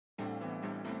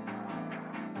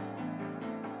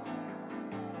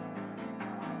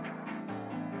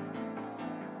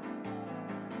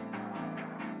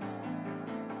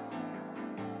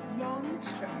young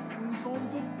tunes on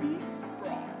the beats,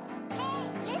 bro.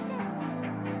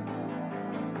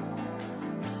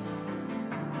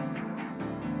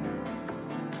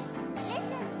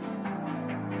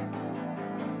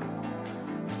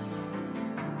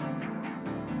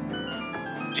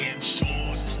 Damn sure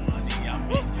this money I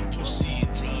make, pussy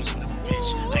and drugs with a bitch.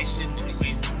 Ice in the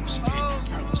grave room, spit,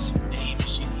 purpose and dame, and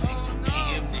she think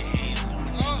PM the head, no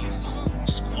name, fuck my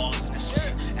squad in the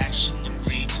set, action and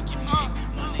grave, take your pick,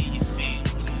 money and fame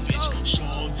with a bitch.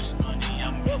 Sure this money I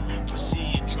make,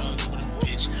 pussy and drugs with a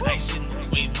bitch. Ice in the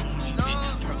grave room, spit,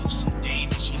 purpose and dame,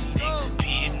 and she think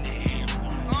PM the head, no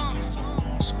name, fuck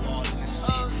my squad in the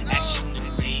set, action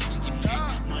and grave, take your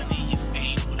pick, money and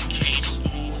fame with a cage.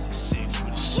 Six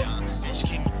with a shot, bitch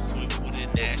came equipped with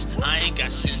an ass. I ain't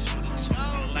got sense for the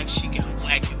tongue, like she got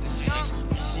whack at the sex.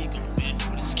 Missy gon' bend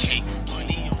for this cake,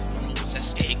 money on what's at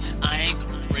stake. I ain't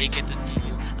gon' break at the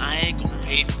tool, I ain't gon'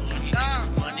 pay for the drinks.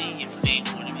 Money and fame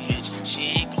with a bitch,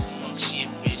 she ain't gon' fuck, she a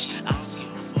bitch. I don't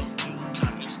give a fuck, you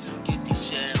come, you still get these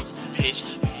shells,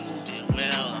 bitch. You moved it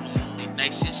well, I was only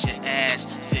nice and shit ass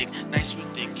thick, nice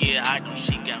with the gear. I know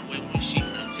she got way